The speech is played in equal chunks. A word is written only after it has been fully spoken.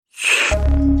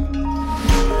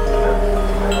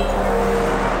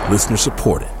Listener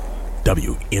supported.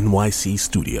 WNYC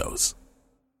Studios.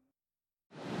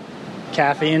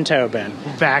 Kathy and Tobin,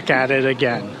 back at it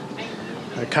again.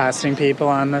 Accosting people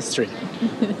on the street.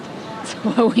 It's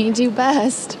what we do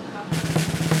best.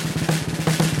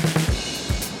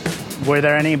 Were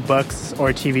there any books or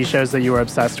TV shows that you were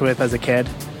obsessed with as a kid?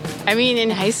 I mean, in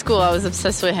high school, I was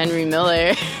obsessed with Henry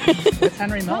Miller. What's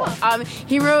Henry Miller?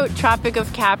 He wrote Tropic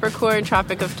of Capricorn,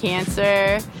 Tropic of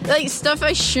Cancer. Like, stuff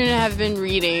I shouldn't have been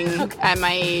reading at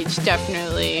my age,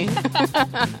 definitely.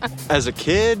 As a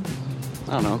kid,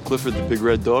 I don't know, Clifford the Big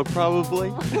Red Dog, probably.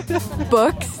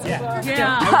 Books?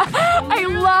 Yeah. I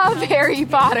love Harry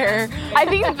Potter. I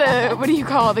think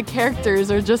the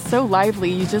characters are just so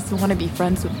lively. You just want to be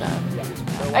friends with them.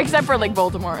 Except for, like,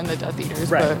 Voldemort and the Death Eaters.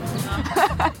 Right.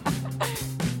 But.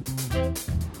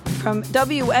 From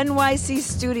WNYC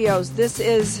Studios, this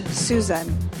is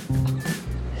Susan.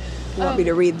 You want me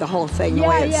to read the whole thing the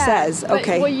way it says?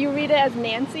 Okay. Will you read it as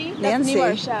Nancy? That's Nancy. the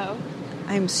name of our show.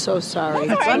 I'm so sorry.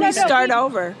 That's all right. Let me start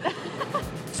over.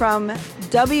 From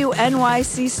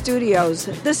WNYC Studios,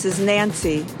 this is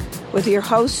Nancy with your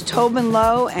hosts Tobin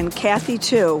Lowe and Kathy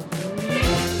Chu.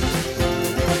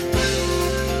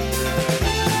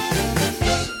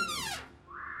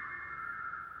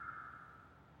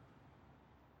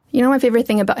 You know my favorite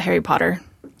thing about Harry Potter?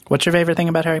 What's your favorite thing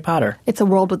about Harry Potter? It's a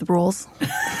world with rules.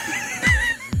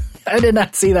 I did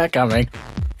not see that coming.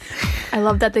 I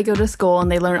love that they go to school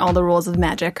and they learn all the rules of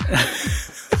magic.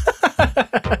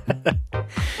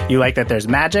 You like that there's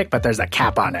magic, but there's a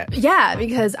cap on it. Yeah,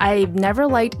 because I never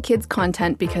liked kids'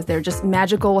 content because they're just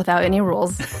magical without any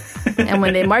rules. And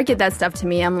when they market that stuff to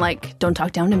me, I'm like, don't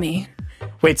talk down to me.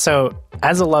 Wait, so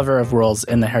as a lover of rules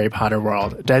in the Harry Potter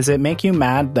world, does it make you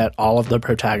mad that all of the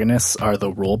protagonists are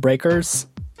the rule breakers?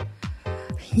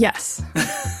 Yes.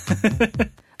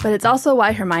 But it's also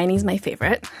why Hermione's my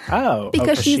favorite. Oh,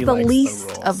 because she's she the likes least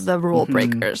the rules. of the rule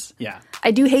breakers. Yeah.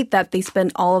 I do hate that they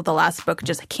spend all of the last book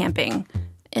just camping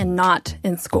and not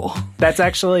in school. That's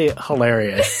actually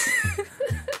hilarious.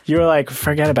 You were like,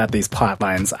 forget about these plot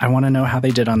lines. I want to know how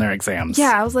they did on their exams.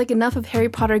 Yeah, I was like, enough of Harry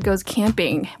Potter goes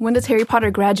camping. When does Harry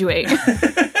Potter graduate?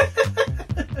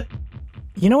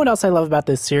 You know what else I love about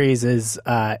this series is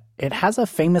it has a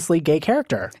famously gay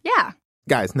character. Yeah.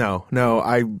 Guys, no,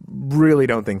 I really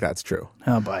don't think that's true.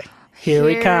 Oh, boy. Here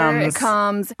he comes. Here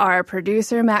comes our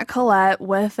producer, Matt Collette,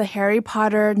 with the Harry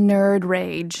Potter nerd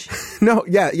rage. No,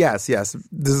 yes.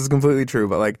 This is completely true.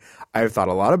 But, like, I've thought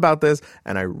a lot about this,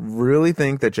 and I really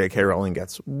think that J.K. Rowling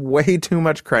gets way too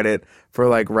much credit for,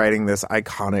 like, writing this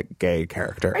iconic gay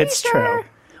character. It's true.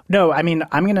 No, I mean,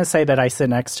 I'm going to say that I sit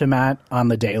next to Matt on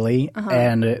the daily,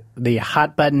 and the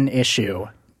hot button issue,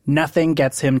 nothing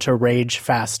gets him to rage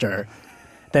faster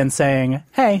than saying,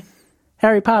 hey,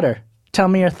 Harry Potter, tell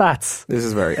me your thoughts. This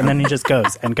is very... And then he just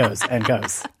goes and goes and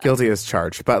goes. Guilty as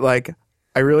charged. But, like,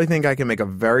 I really think I can make a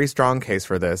very strong case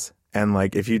for this. And,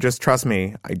 like, if you just trust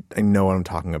me, I know what I'm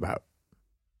talking about.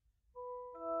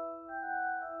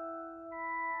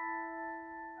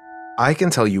 I can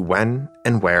tell you when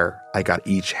and where I got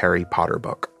each Harry Potter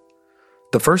book.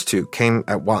 The first two came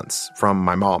at once from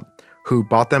my mom, who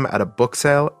bought them at a book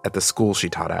sale at the school she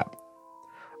taught at.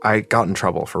 I got in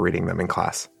trouble for reading them in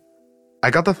class.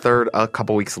 I got the third a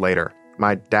couple weeks later.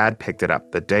 My dad picked it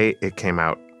up the day it came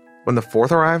out. When the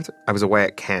fourth arrived, I was away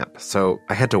at camp, so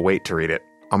I had to wait to read it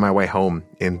on my way home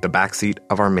in the backseat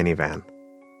of our minivan.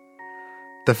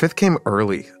 The fifth came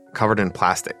early, covered in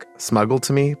plastic, smuggled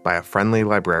to me by a friendly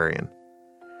librarian.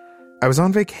 I was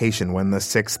on vacation when the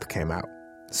sixth came out,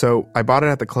 so I bought it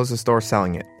at the closest store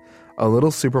selling it, a little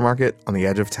supermarket on the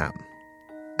edge of town.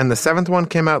 And the seventh one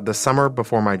came out the summer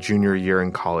before my junior year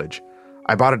in college.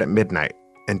 I bought it at midnight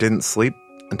and didn't sleep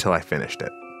until I finished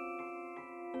it.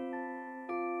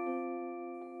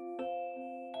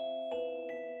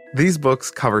 These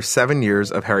books cover 7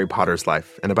 years of Harry Potter's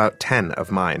life and about 10 of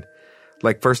mine.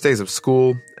 Like first days of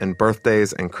school and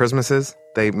birthdays and Christmases,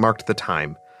 they marked the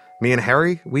time. Me and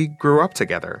Harry, we grew up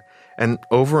together. And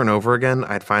over again,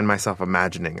 I'd find myself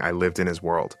imagining I lived in his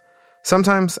world.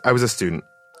 Sometimes I was a student.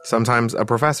 Sometimes a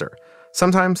professor.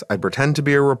 Sometimes I'd pretend to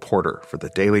be a reporter for the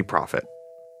Daily Prophet.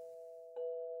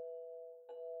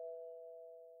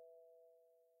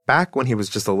 Back when he was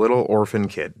just a little orphan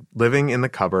kid, living in the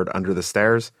cupboard under the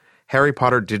stairs, Harry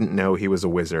Potter didn't know he was a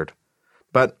wizard.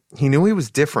 But he knew he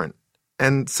was different.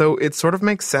 And so it sort of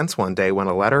makes sense one day when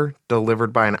a letter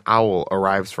delivered by an owl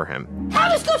arrives for him.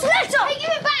 Harry's got a letter! Hey, give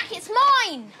it back, it's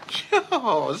mine!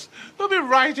 Yours? They'll be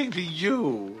writing to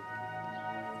you.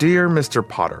 Dear Mr.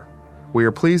 Potter, we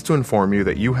are pleased to inform you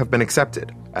that you have been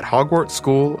accepted at Hogwarts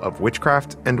School of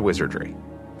Witchcraft and Wizardry.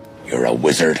 You're a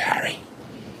wizard, Harry.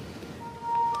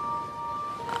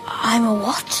 I'm a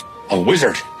what? A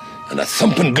wizard. And a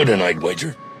thumping good one, I'd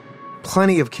wager.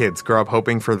 Plenty of kids grow up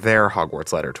hoping for their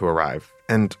Hogwarts letter to arrive,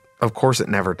 and of course it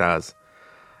never does.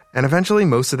 And eventually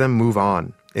most of them move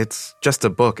on. It's just a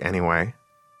book anyway.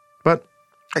 But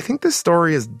I think this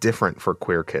story is different for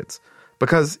queer kids,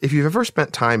 because if you've ever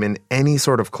spent time in any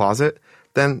sort of closet,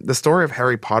 then the story of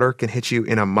Harry Potter can hit you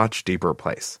in a much deeper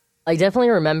place. I definitely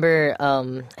remember,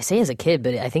 I say as a kid,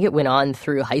 but I think it went on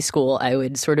through high school. I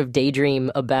would sort of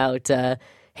daydream about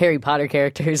Harry Potter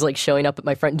characters like showing up at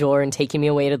my front door and taking me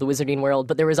away to the wizarding world.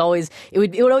 But there was always, it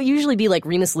would usually be like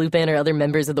Remus Lupin or other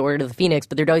members of the Order of the Phoenix,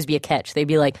 but there'd always be a catch. They'd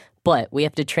be like, but we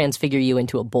have to transfigure you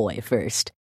into a boy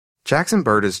first. Jackson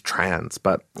Bird is trans,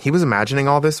 but he was imagining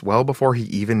all this well before he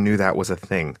even knew that was a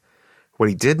thing. What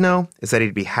he did know is that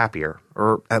he'd be happier,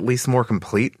 or at least more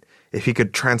complete, if he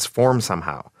could transform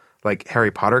somehow, like Harry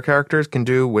Potter characters can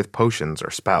do with potions or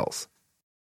spells.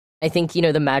 I think,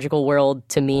 the magical world,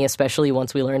 to me, especially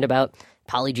once we learned about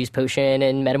Polyjuice Potion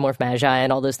and Metamorph Magi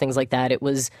and all those things like that, it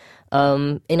was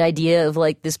an idea of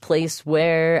like this place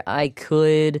where I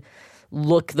could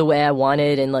look the way I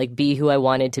wanted and like be who I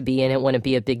wanted to be, and it wouldn't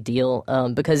be a big deal.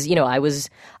 Because, I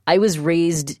was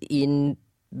raised in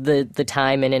the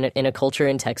time and in a culture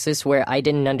in Texas where I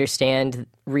didn't understand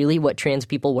really what trans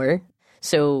people were.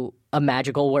 So a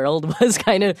magical world was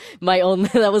kind of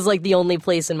that was like the only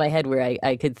place in my head where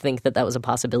I could think that was a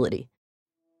possibility.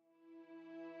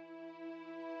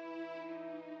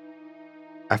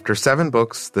 After 7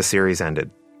 books, the series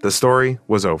ended. The story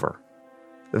was over.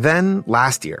 Then,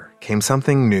 last year, came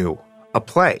something new, a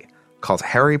play called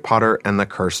Harry Potter and the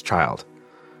Cursed Child.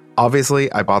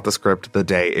 Obviously, I bought the script the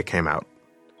day it came out.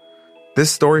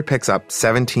 This story picks up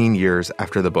 17 years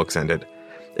after the books ended.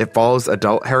 It follows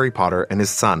adult Harry Potter and his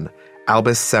son,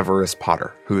 Albus Severus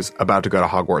Potter, who's about to go to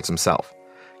Hogwarts himself.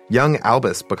 Young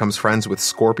Albus becomes friends with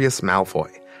Scorpius Malfoy,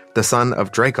 the son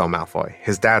of Draco Malfoy,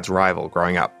 his dad's rival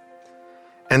growing up.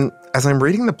 And as I'm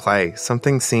reading the play,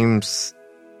 something seems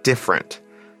different.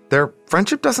 Their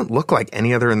friendship doesn't look like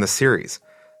any other in the series.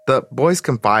 The boys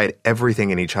confide everything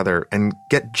in each other and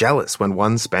get jealous when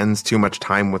one spends too much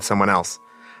time with someone else.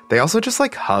 They also just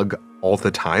hug all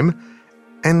the time.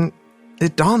 And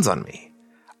it dawns on me.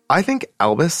 I think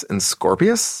Albus and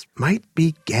Scorpius might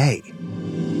be gay.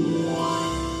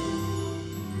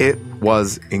 It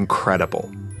was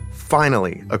incredible.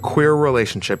 Finally, a queer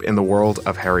relationship in the world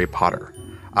of Harry Potter.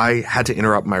 I had to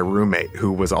interrupt my roommate,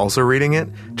 who was also reading it,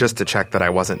 just to check that I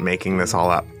wasn't making this all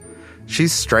up.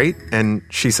 She's straight, and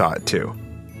she saw it too.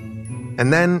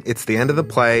 And then it's the end of the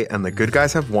play, and the good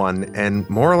guys have won, and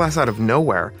more or less out of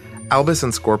nowhere, Albus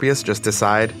and Scorpius just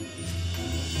decide,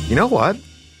 you know what?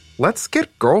 Let's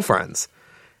get girlfriends.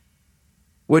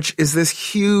 Which is this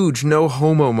huge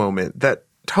no-homo moment that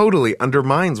totally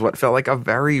undermines what felt like a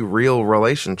very real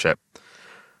relationship.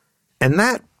 And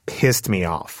that pissed me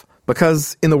off,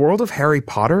 because in the world of Harry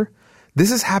Potter, this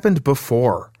has happened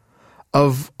before.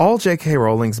 Of all J.K.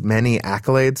 Rowling's many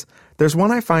accolades, there's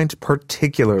one I find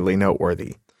particularly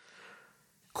noteworthy.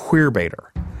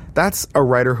 Queerbaiter. That's a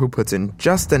writer who puts in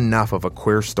just enough of a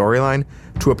queer storyline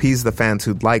to appease the fans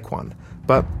who'd like one,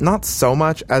 but not so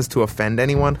much as to offend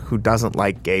anyone who doesn't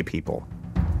like gay people.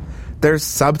 There's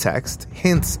subtext,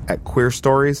 hints at queer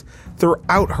stories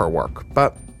throughout her work,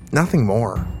 but nothing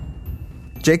more.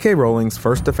 J.K. Rowling's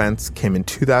first offense came in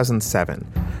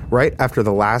 2007, right after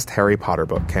the last Harry Potter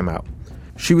book came out.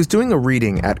 She was doing a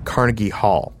reading at Carnegie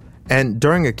Hall, and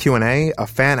during a Q&A, a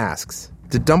fan asks,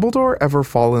 "Did Dumbledore ever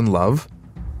fall in love?"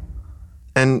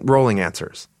 And Rowling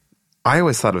answers, "I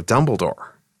always thought of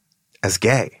Dumbledore as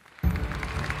gay."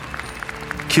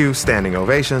 Cue standing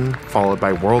ovation, followed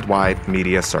by worldwide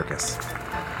media circus.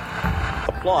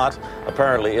 The plot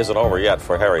apparently isn't over yet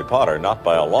for Harry Potter, not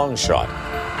by a long shot.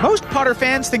 Most Potter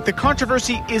fans think the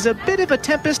controversy is a bit of a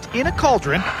tempest in a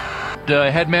cauldron.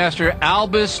 Headmaster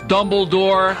Albus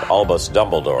Dumbledore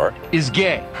is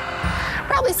gay.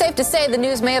 Probably safe to say the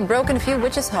news may have broken a few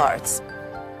witches' hearts.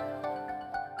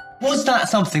 Was that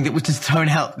something that was just thrown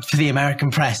out to the American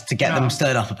press to get them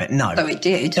stirred up a bit? No. Oh, it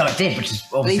did. No, it did, which is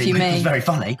obviously was very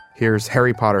funny. Here's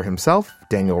Harry Potter himself,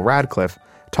 Daniel Radcliffe,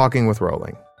 talking with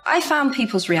Rowling. I found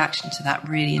people's reaction to that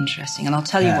really interesting, and I'll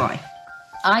tell you why.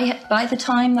 By the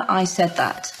time that I said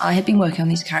that, I had been working on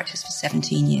these characters for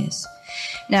 17 years.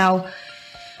 Now,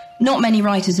 not many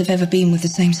writers have ever been with the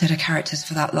same set of characters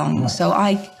for that long, so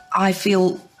I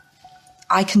feel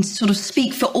I can sort of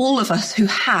speak for all of us who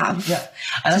have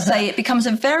to say it becomes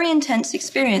a very intense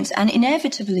experience, and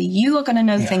inevitably you are going to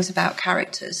know things about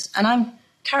characters, and I'm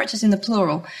characters in the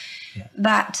plural,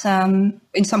 that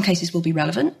in some cases will be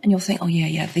relevant, and you'll think, oh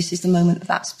yeah, this is the moment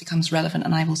that becomes relevant,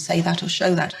 and I will say that or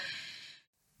show that.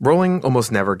 Rowling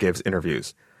almost never gives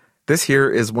interviews. This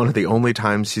here is one of the only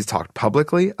times she's talked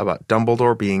publicly about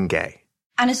Dumbledore being gay.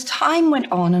 And as time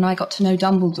went on and I got to know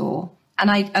Dumbledore,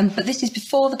 but this is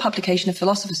before the publication of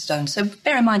Philosopher's Stone, so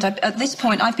bear in mind, at this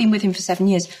point, I've been with him for 7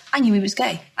 years. I knew he was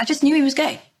gay. I just knew he was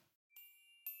gay.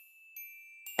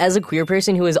 As a queer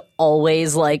person who is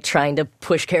always, like, trying to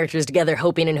push characters together,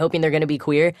 hoping they're going to be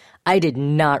queer, I did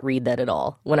not read that at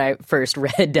all when I first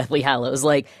read Deathly Hallows.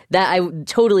 Like, that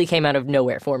totally came out of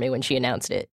nowhere for me when she announced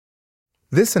it.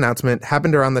 This announcement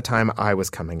happened around the time I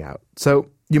was coming out, so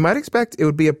you might expect it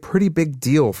would be a pretty big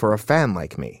deal for a fan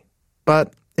like me.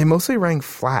 But it mostly rang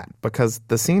flat because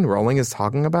the scene Rowling is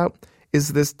talking about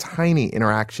is this tiny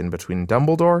interaction between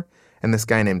Dumbledore and this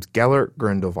guy named Gellert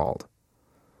Grindelwald.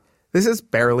 This is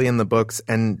barely in the books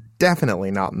and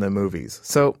definitely not in the movies,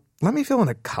 so let me fill in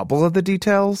a couple of the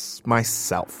details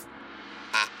myself.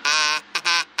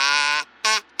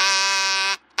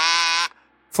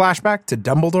 Flashback to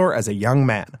Dumbledore as a young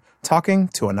man, talking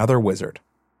to another wizard.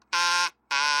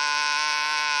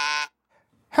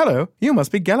 Hello, you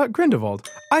must be Gellert Grindelwald.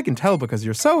 I can tell because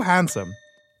you're so handsome.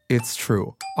 It's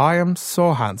true. I am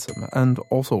so handsome and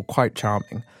also quite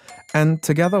charming. And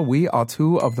together we are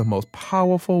two of the most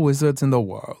powerful wizards in the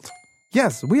world.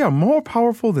 Yes, we are more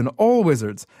powerful than all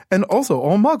wizards and also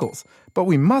all muggles, but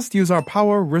we must use our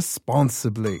power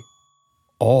responsibly.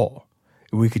 Or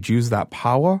we could use that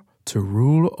power to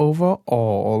rule over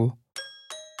all.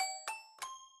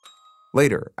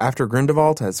 Later, after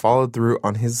Grindelwald has followed through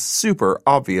on his super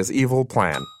obvious evil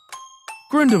plan.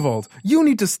 Grindelwald, you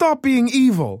need to stop being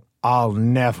evil. I'll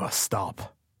never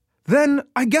stop. Then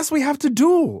I guess we have to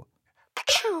duel.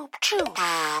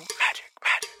 Magic.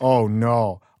 Oh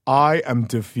no, I am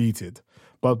defeated.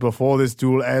 But before this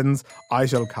duel ends, I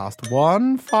shall cast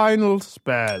one final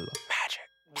spell. Magic.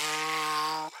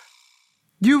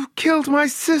 You killed my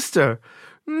sister.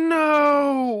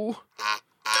 No.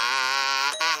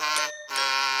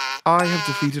 I have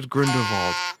defeated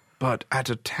Grindelwald, but at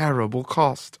a terrible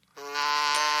cost.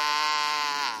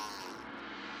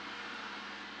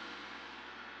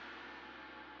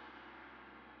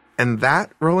 And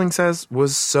that, Rowling says,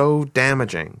 was so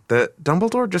damaging that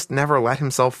Dumbledore just never let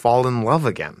himself fall in love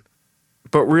again.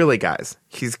 But really, guys,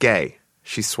 he's gay.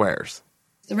 She swears.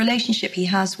 The relationship he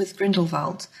has with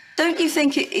Grindelwald. Don't you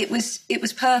think it was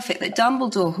perfect that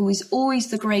Dumbledore, who is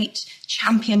always the great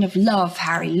champion of love,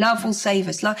 Harry, love will save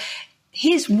us, love,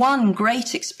 his one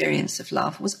great experience of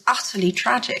love was utterly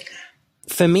tragic.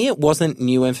 For me, it wasn't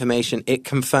new information. It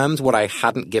confirmed what I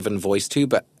hadn't given voice to,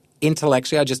 but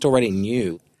intellectually I just already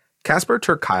knew. Casper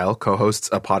ter Kuile co-hosts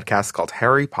a podcast called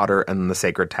Harry Potter and the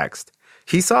Sacred Text.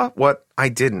 He saw what I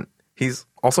didn't. He's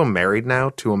also married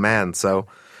now to a man, so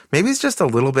maybe he's just a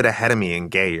little bit ahead of me in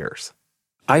gay years.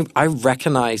 I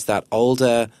recognize that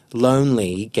older,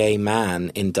 lonely gay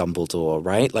man in Dumbledore,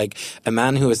 right? Like a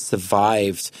man who has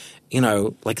survived,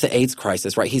 like the AIDS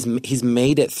crisis, right? He's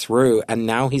made it through, and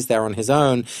now he's there on his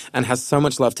own and has so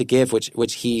much love to give,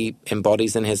 which he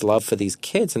embodies in his love for these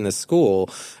kids in the school.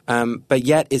 But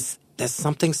yet there's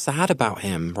something sad about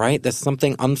him, right? There's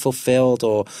something unfulfilled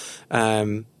or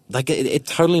it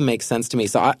totally makes sense to me.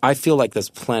 So I feel like there's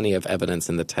plenty of evidence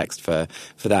in the text for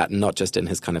that, not just in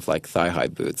his kind of like thigh-high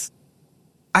boots.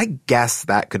 I guess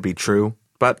that could be true,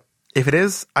 but if it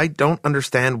is, I don't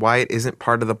understand why it isn't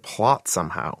part of the plot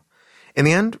somehow. In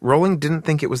the end, Rowling didn't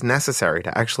think it was necessary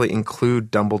to actually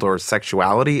include Dumbledore's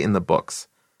sexuality in the books.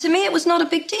 To me, it was not a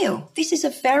big deal. This is a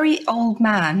very old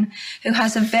man who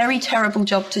has a very terrible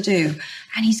job to do,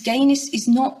 and his gayness is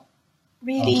not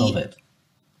really...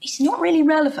 It's not really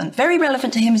relevant. Very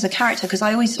relevant to him as a character, because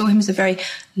I always saw him as a very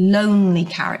lonely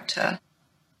character.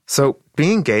 So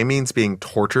being gay means being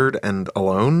tortured and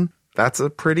alone? That's a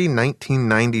pretty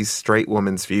 1990s straight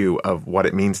woman's view of what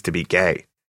it means to be gay.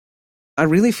 I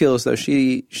really feel as though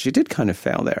she did kind of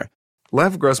fail there.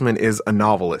 Lev Grossman is a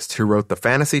novelist who wrote the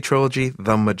fantasy trilogy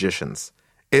The Magicians.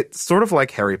 It's sort of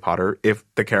like Harry Potter if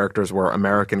the characters were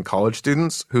American college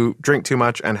students who drink too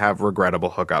much and have regrettable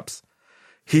hookups.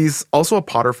 He's also a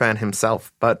Potter fan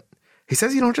himself, but he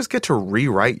says you don't just get to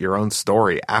rewrite your own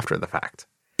story after the fact.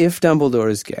 If Dumbledore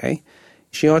is gay,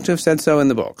 she ought to have said so in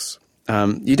the books.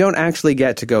 You don't actually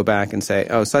get to go back and say,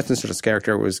 oh, such and such a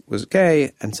character was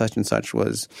gay and such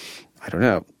was, I don't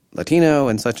know, Latino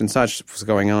and such was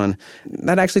going on.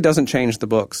 That actually doesn't change the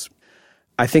books.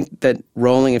 I think that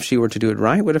Rowling, if she were to do it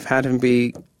right, would have had him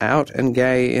be out and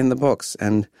gay in the books,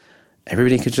 and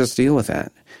everybody could just deal with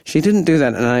that. She didn't do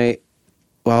that, and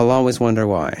I'll always wonder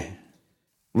why.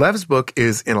 Lev's book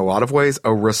is, in a lot of ways,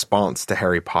 a response to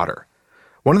Harry Potter.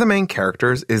 One of the main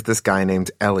characters is this guy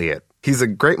named Elliot, He's a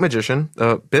great magician,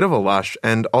 a bit of a lush,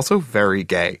 and also very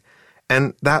gay.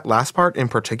 And that last part in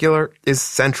particular is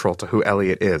central to who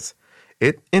Elliot is.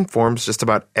 It informs just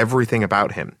about everything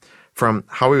about him, from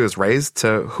how he was raised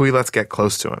to who he lets get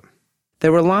close to him.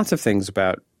 There were lots of things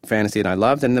about fantasy that I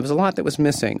loved, and there was a lot that was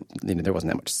missing. There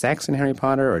wasn't that much sex in Harry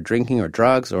Potter, or drinking, or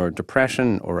drugs, or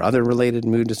depression, or other related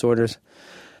mood disorders.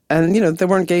 And, there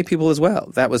weren't gay people as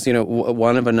well. That was,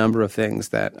 one of a number of things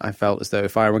that I felt as though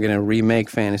if I were going to remake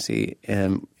fantasy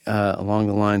along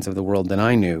the lines of the world that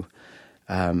I knew,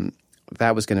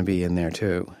 that was going to be in there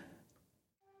too.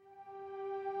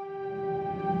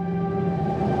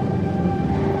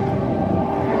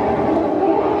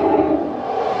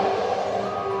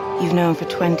 You've known for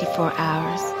 24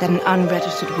 hours that an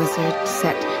unregistered wizard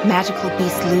set magical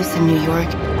beasts loose in New York?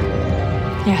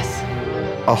 Yes.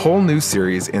 A whole new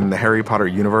series in the Harry Potter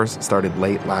universe started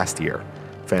late last year,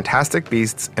 Fantastic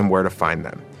Beasts and Where to Find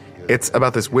Them. It's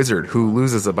about this wizard who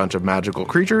loses a bunch of magical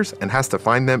creatures and has to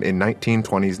find them in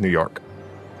 1920s New York.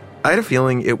 I had a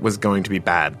feeling it was going to be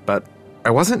bad, but I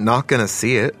wasn't not going to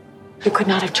see it. You could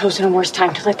not have chosen a worse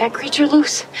time to let that creature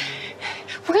loose.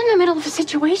 We're in the middle of a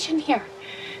situation here.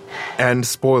 And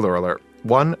spoiler alert,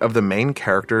 one of the main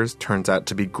characters turns out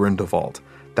to be Grindelwald,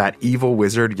 that evil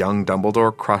wizard young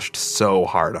Dumbledore crushed so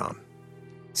hard on.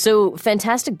 So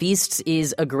Fantastic Beasts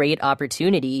is a great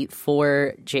opportunity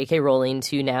for J.K. Rowling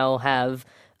to now have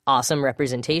awesome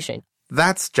representation.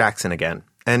 That's Jackson again,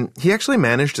 and he actually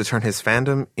managed to turn his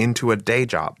fandom into a day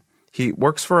job. He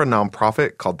works for a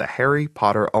nonprofit called the Harry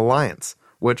Potter Alliance,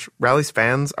 which rallies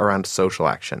fans around social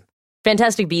action.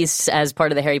 Fantastic Beasts, as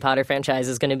part of the Harry Potter franchise,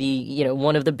 is going to be,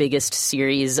 one of the biggest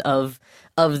series of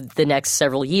the next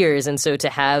several years. And so to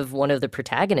have one of the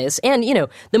protagonists and,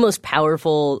 the most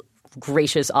powerful,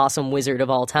 gracious, awesome wizard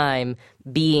of all time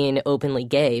being openly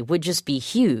gay would just be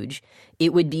huge.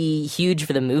 It would be huge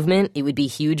for the movement. It would be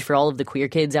huge for all of the queer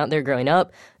kids out there growing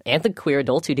up and the queer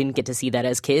adults who didn't get to see that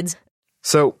as kids.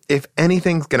 So if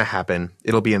anything's going to happen,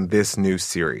 it'll be in this new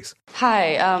series.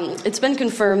 Hi, it's been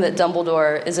confirmed that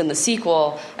Dumbledore is in the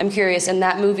sequel. I'm curious, in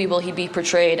that movie, will he be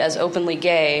portrayed as openly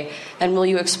gay? And will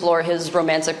you explore his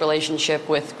romantic relationship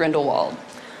with Grindelwald?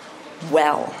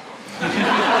 Well.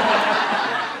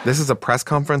 This is a press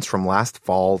conference from last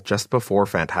fall, just before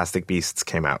Fantastic Beasts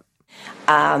came out.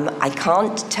 I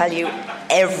can't tell you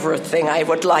everything I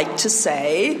would like to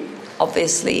say.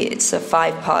 Obviously, it's a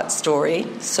 5-part story,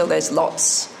 so there's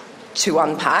lots to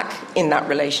unpack in that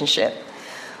relationship.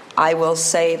 I will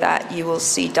say that you will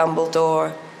see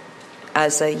Dumbledore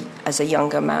as a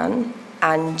younger man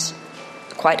and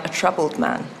quite a troubled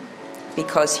man,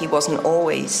 because he wasn't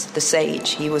always the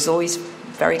sage. He was always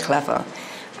very clever.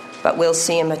 But we'll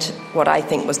see him at what I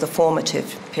think was the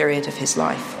formative period of his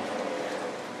life.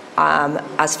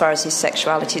 As far as his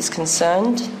sexuality is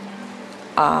concerned,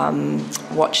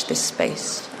 watch this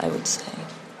space, I would say.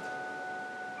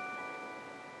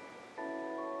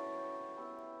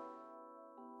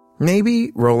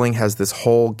 Maybe Rowling has this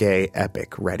whole gay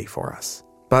epic ready for us,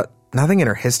 but nothing in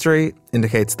her history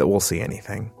indicates that we'll see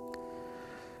anything.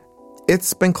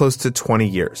 It's been close to 20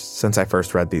 years since I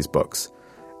first read these books,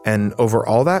 and over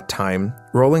all that time,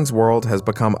 Rowling's world has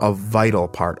become a vital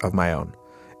part of my own.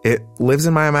 It lives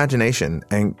in my imagination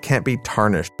and can't be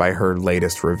tarnished by her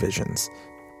latest revisions.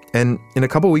 And in a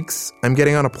couple weeks, I'm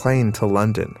getting on a plane to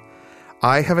London.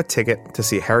 I have a ticket to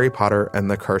see Harry Potter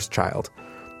and the Cursed Child,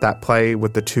 that play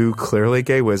with the two clearly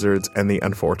gay wizards and the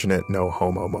unfortunate no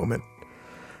homo moment.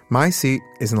 My seat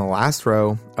is in the last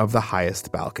row of the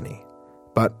highest balcony.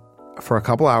 But for a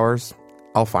couple hours,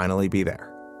 I'll finally be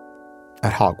there.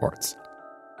 At Hogwarts.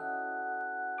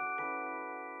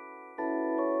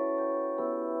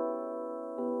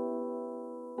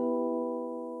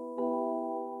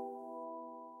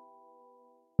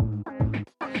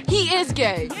 He is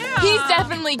gay. Yeah. He's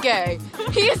definitely gay.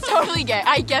 He is totally gay.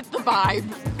 I get the vibe.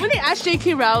 When they asked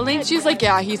J.K. Rowling, she's like,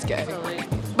 yeah, he's gay.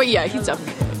 But yeah, he's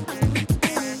definitely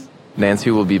gay.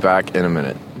 Nancy will be back in a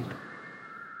minute.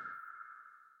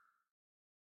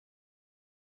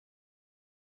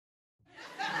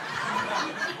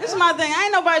 This is my thing.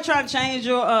 Ain't nobody trying to change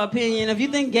your opinion. If you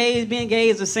think being gay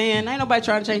is a sin, ain't nobody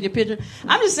trying to change your picture.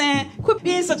 I'm just saying, quit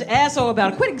being such an asshole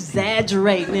about it. Quit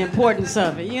exaggerating the importance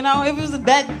of it. You know, if it was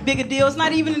that big a deal, it's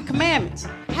not even in the commandments.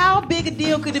 How big a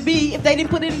deal could it be if they didn't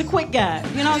put it in the quick guide?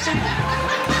 You know what I'm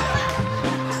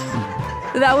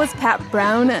saying? That was Pat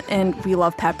Brown, and we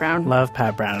love Pat Brown. Love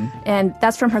Pat Brown. And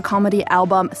that's from her comedy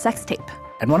album, Sex Tape.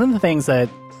 And one of the things that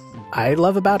I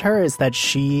love about her is that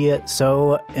she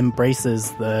so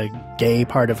embraces the gay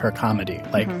part of her comedy.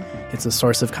 Like, It's a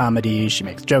source of comedy. She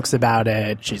makes jokes about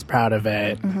it. She's proud of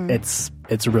it. Mhm.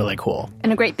 It's really cool.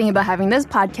 And a great thing about having this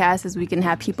podcast is we can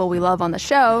have people we love on the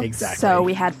show. Exactly. So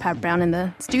we had Pat Brown in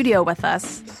the studio with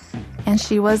us, and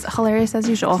she was hilarious as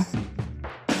usual.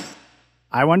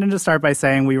 I wanted to start by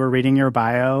saying we were reading your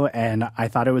bio, and I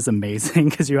thought it was amazing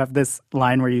because you have this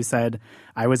line where you said,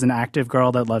 I was an active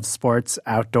girl that loved sports,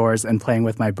 outdoors, and playing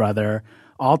with my brother,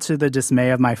 all to the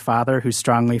dismay of my father, who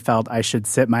strongly felt I should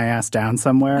sit my ass down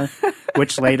somewhere,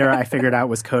 which later I figured out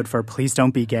was code for please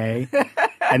don't be gay.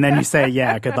 And then you say,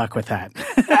 yeah, good luck with that.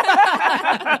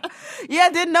 Yeah,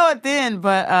 I didn't know it then,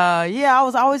 but yeah, I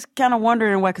was always kind of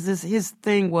wondering what, because his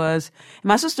thing was,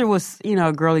 my sister was,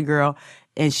 a girly girl,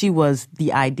 and she was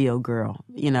the ideal girl,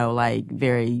 like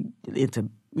very into,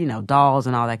 dolls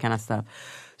and all that kind of stuff.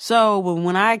 So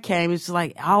when I came, it's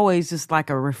like always just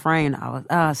like a refrain. I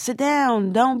was, sit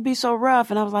down, don't be so rough.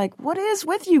 And I was like, what is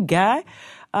with you, guy?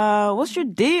 What's your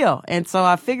deal? And so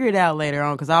I figured it out later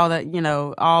on, because all that,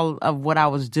 all of what I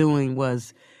was doing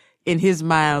was in his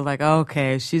mind. I was like,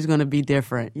 okay, she's going to be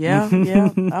different. Yeah.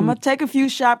 I'm going to take a few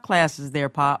shop classes there,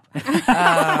 Pop.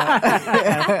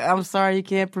 I'm sorry you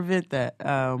can't prevent that.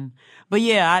 But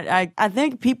yeah, I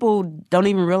think people don't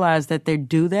even realize that they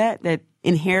do that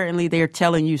inherently they're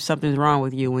telling you something's wrong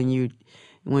with you when you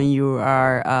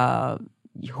are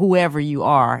whoever you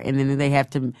are, and then they have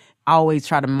to always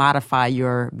try to modify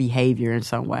your behavior in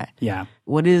some way. Yeah.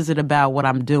 What is it about what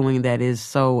I'm doing that is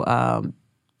so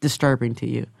disturbing to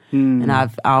you? And I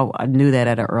knew that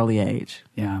at an early age.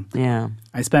 Yeah.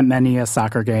 I spent many a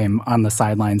soccer game on the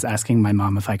sidelines asking my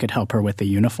mom if I could help her with the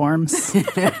uniforms. Can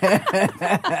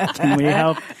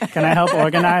I help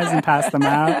organize and pass them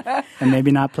out and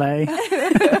maybe not play?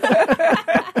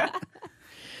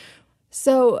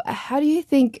 So how do you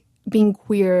think being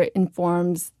queer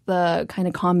informs the kind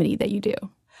of comedy that you do?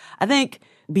 I think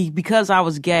because I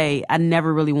was gay, I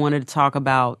never really wanted to talk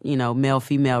about,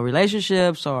 male-female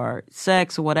relationships or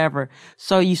sex or whatever.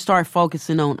 So you start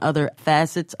focusing on other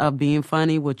facets of being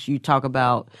funny, which you talk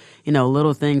about,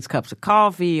 little things, cups of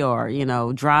coffee or,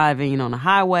 driving on the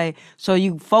highway. So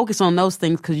you focus on those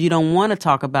things because you don't want to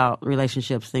talk about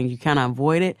relationships things. You kind of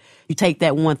avoid it. You take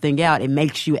that one thing out, it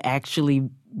makes you actually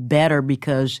better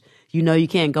because you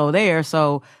can't go there,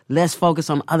 so let's focus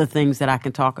on other things that I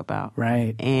can talk about.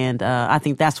 Right. And I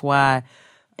think that's why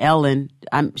Ellen,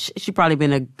 she probably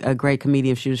been a great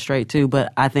comedian if she was straight too,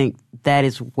 but I think that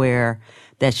is where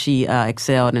that she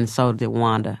excelled, and so did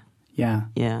Wanda. Yeah.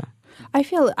 Yeah.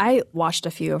 I watched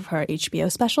a few of her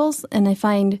HBO specials, and I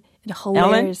find it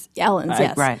hilarious. Ellen's,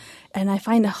 yes. Right. And I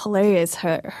find it hilarious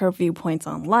her viewpoints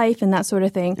on life and that sort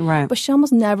of thing. Right. But she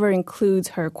almost never includes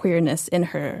her queerness in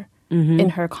her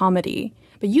comedy.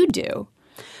 But you do.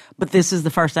 But this is the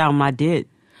first album I did.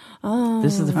 Oh.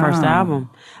 This is the first album.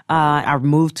 I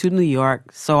moved to New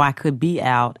York so I could be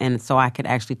out and so I could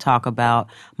actually talk about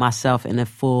myself in a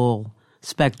full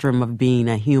spectrum of being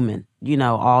a human.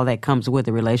 All that comes with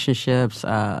the relationships,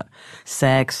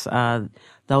 sex,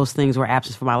 those things were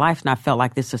absent from my life. And I felt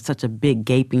like this is such a big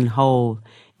gaping hole.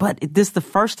 But this is the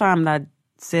first time that I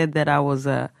said that I was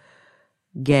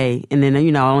gay. And then,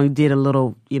 I only did a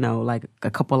little, like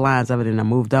a couple lines of it and I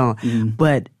moved on.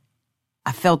 But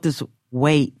I felt this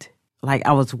weight, like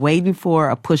I was waiting for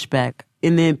a pushback.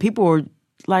 And then people were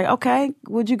like, okay,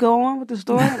 would you go on with the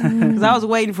story? Because I was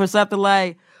waiting for something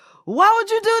like, why would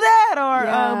you do that?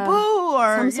 Or boo,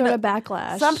 or some sort of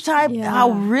backlash. Some type. I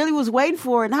really was waiting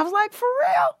for it, and I was like, for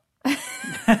real?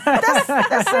 That's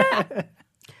it.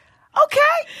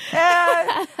 Okay.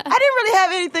 I didn't really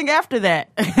have anything after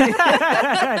that.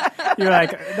 You're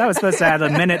like, that was supposed to add a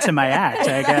minute to my act,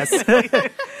 I guess.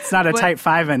 It's not a type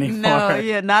 5 anymore.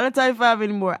 No, not a type 5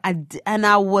 anymore. And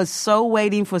I was so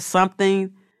waiting for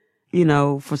something,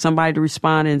 for somebody to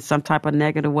respond in some type of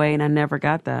negative way, and I never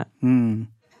got that.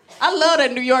 I love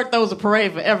that New York throws a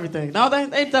parade for everything. No,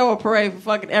 they throw a parade for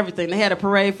fucking everything. They had a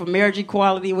parade for marriage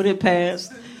equality when it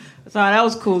passed. So that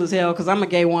was cool as hell because I'm a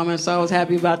gay woman, so I was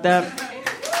happy about that.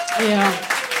 Yeah.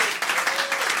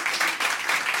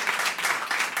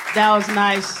 That was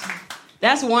nice.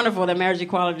 That's wonderful that marriage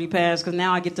equality passed because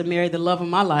now I get to marry the love of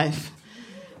my life.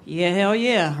 Yeah, hell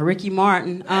yeah. Ricky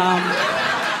Martin. Hell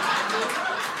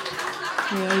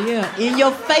yeah. In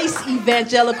your face,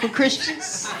 evangelical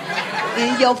Christians.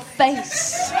 In your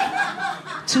face.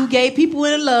 2 gay people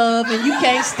in love and you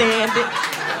can't stand it.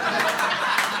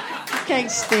 You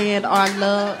can't stand our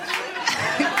love.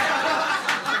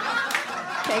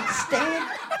 Can't stand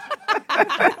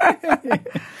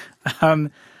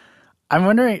it. I'm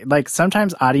wondering, like,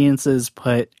 sometimes audiences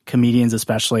put comedians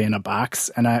especially in a box.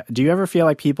 And do you ever feel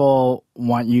like people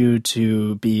want you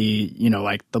to be, you know,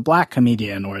 like the black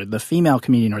comedian or the female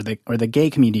comedian or the gay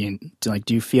comedian? Like,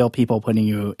 do you feel people putting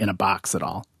you in a box at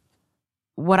all?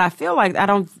 What I feel like, I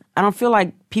don't feel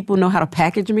like people know how to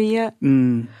package me yet.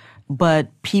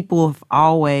 But people have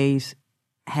always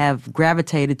have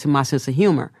gravitated to my sense of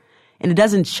humor. And it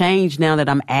doesn't change now that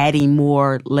I'm adding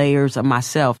more layers of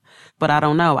myself. But I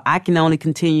don't know. I can only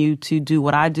continue to do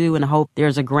what I do and hope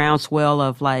there's a groundswell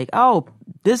of like, oh,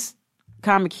 this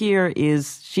comic here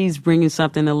she's bringing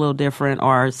something a little different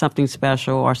or something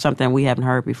special or something we haven't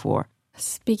heard before.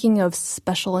 Speaking of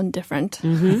special and different.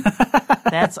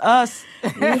 That's us.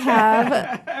 We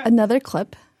have another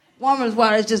clip. Woman's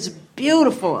Water is just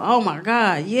beautiful. Oh, my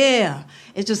God, yeah.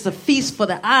 It's just a feast for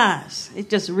the eyes. It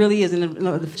just really is. And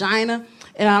the vagina,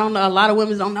 and I don't know, a lot of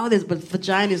women don't know this, but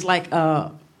vagina is like,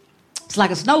 it's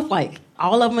like a snowflake.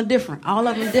 All of them are different.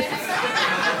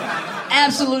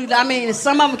 Absolutely. I mean,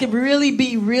 some of them can really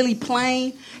be really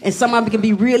plain, and some of them can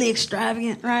be really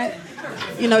extravagant, right?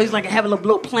 You know, it's like having a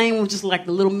little plane with just like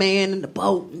the little man in the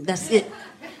boat. That's it.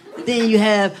 Then you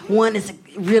have one that's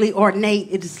really ornate.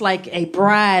 It's like a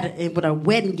bride with a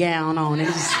wedding gown on, and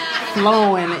it's just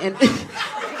flowing, and you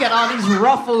got all these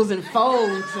ruffles and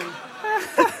folds.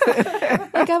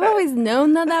 Like, I've always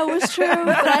known that was true,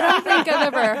 but I don't think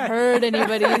I've ever heard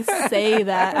anybody say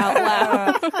that out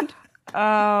loud.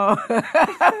 Oh.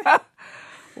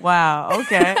 Wow,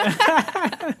 okay.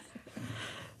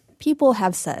 People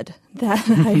have said that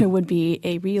I would be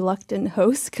a reluctant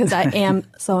host because I am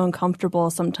so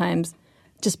uncomfortable sometimes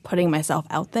just putting myself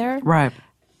out there. Right.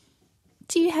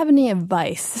 Do you have any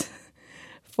advice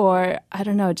for, I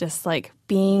don't know, just like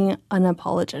being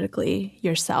unapologetically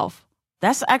yourself?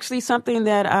 That's actually something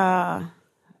that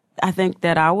I think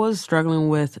that I was struggling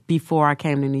with before I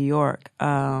came to New York.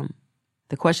 The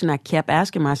question I kept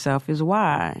asking myself is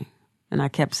why? And I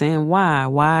kept saying, why?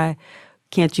 Why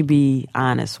can't you be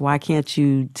honest? Why can't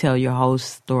you tell your whole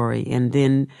story? And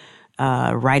then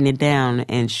writing it down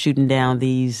and shooting down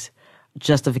these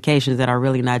justifications that are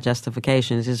really not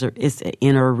justifications. It's an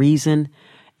inner reason.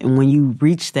 And when you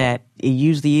reach that, it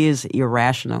usually is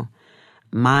irrational.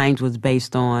 Mine was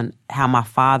based on how my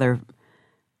father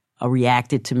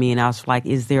reacted to me. And I was like,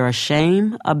 is there a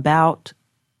shame about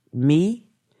me?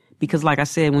 Because like I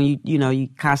said, when you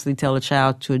constantly tell a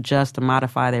child to adjust and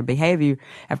modify their behavior,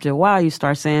 after a while you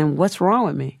start saying, what's wrong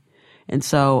with me? And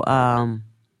so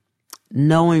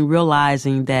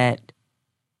realizing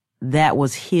that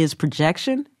was his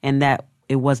projection and that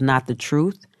it was not the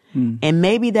truth. And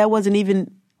maybe that wasn't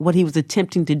even what he was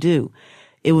attempting to do.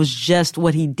 It was just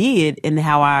what he did and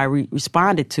how I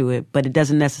responded to it, but it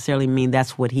doesn't necessarily mean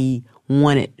that's what he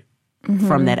wanted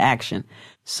from that action.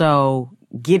 So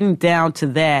getting down to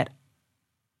that,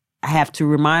 I have to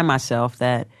remind myself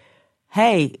that,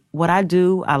 hey, what I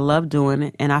do, I love doing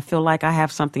it, and I feel like I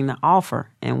have something to offer.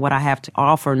 And what I have to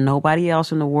offer, nobody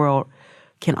else in the world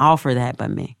can offer that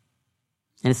but me.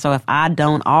 And so if I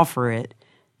don't offer it,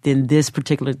 then this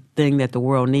particular thing that the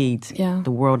world needs, the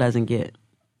world doesn't get.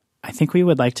 I think we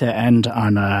would like to end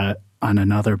on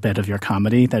another bit of your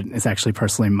comedy that is actually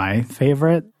personally my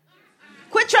favorite.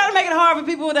 Quit trying to make it hard for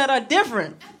people that are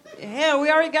different. Hell,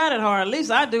 we already got it hard. At least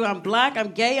I do. I'm black,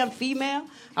 I'm gay, I'm female.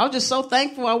 I was just so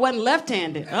thankful I wasn't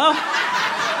left-handed. Oh.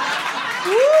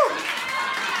 Woo.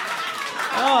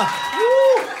 Oh.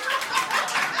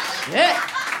 Woo. Shit.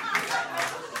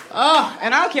 Oh,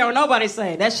 and I don't care what nobody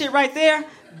say. That shit right there,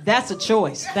 that's a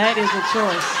choice. That is a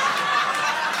choice.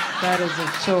 That is a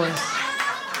choice.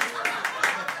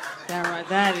 That right,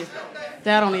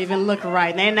 that don't even look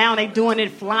right. Now they doing it,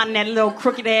 flaunting that little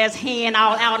crooked ass hand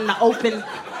all out in the open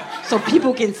so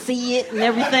people can see it and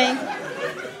everything.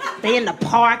 They in the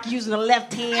park using the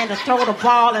left hand to throw the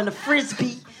ball and the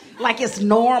frisbee like it's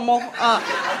normal.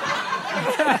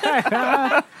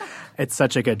 It's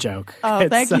such a good joke. Oh,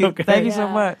 thank you. Good. Thank you so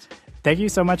much. Thank you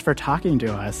so much for talking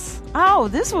to us. Oh,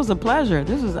 this was a pleasure.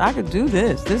 I could do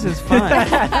this. This is fun.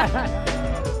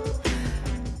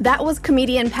 That was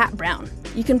comedian Pat Brown.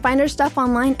 You can find her stuff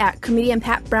online at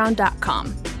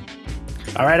comedianpatbrown.com.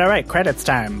 All right. Credits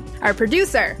time. Our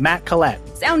producer, Matt Collette.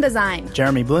 Sound design,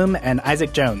 Jeremy Bloom and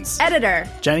Isaac Jones. Editor,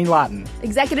 Jenny Lawton.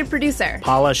 Executive producer,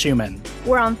 Paula Schumann.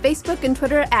 We're on Facebook and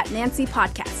Twitter at Nancy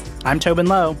Podcast. I'm Tobin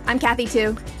Lowe. I'm Kathy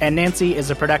Tu. And Nancy is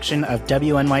a production of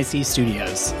WNYC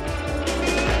Studios.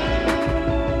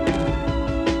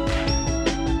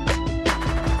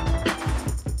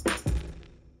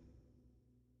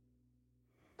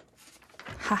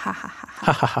 Ha ha ha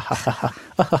ha ha ha ha ha ha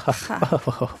ha ha ha ha ha ha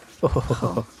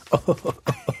ha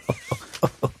ha.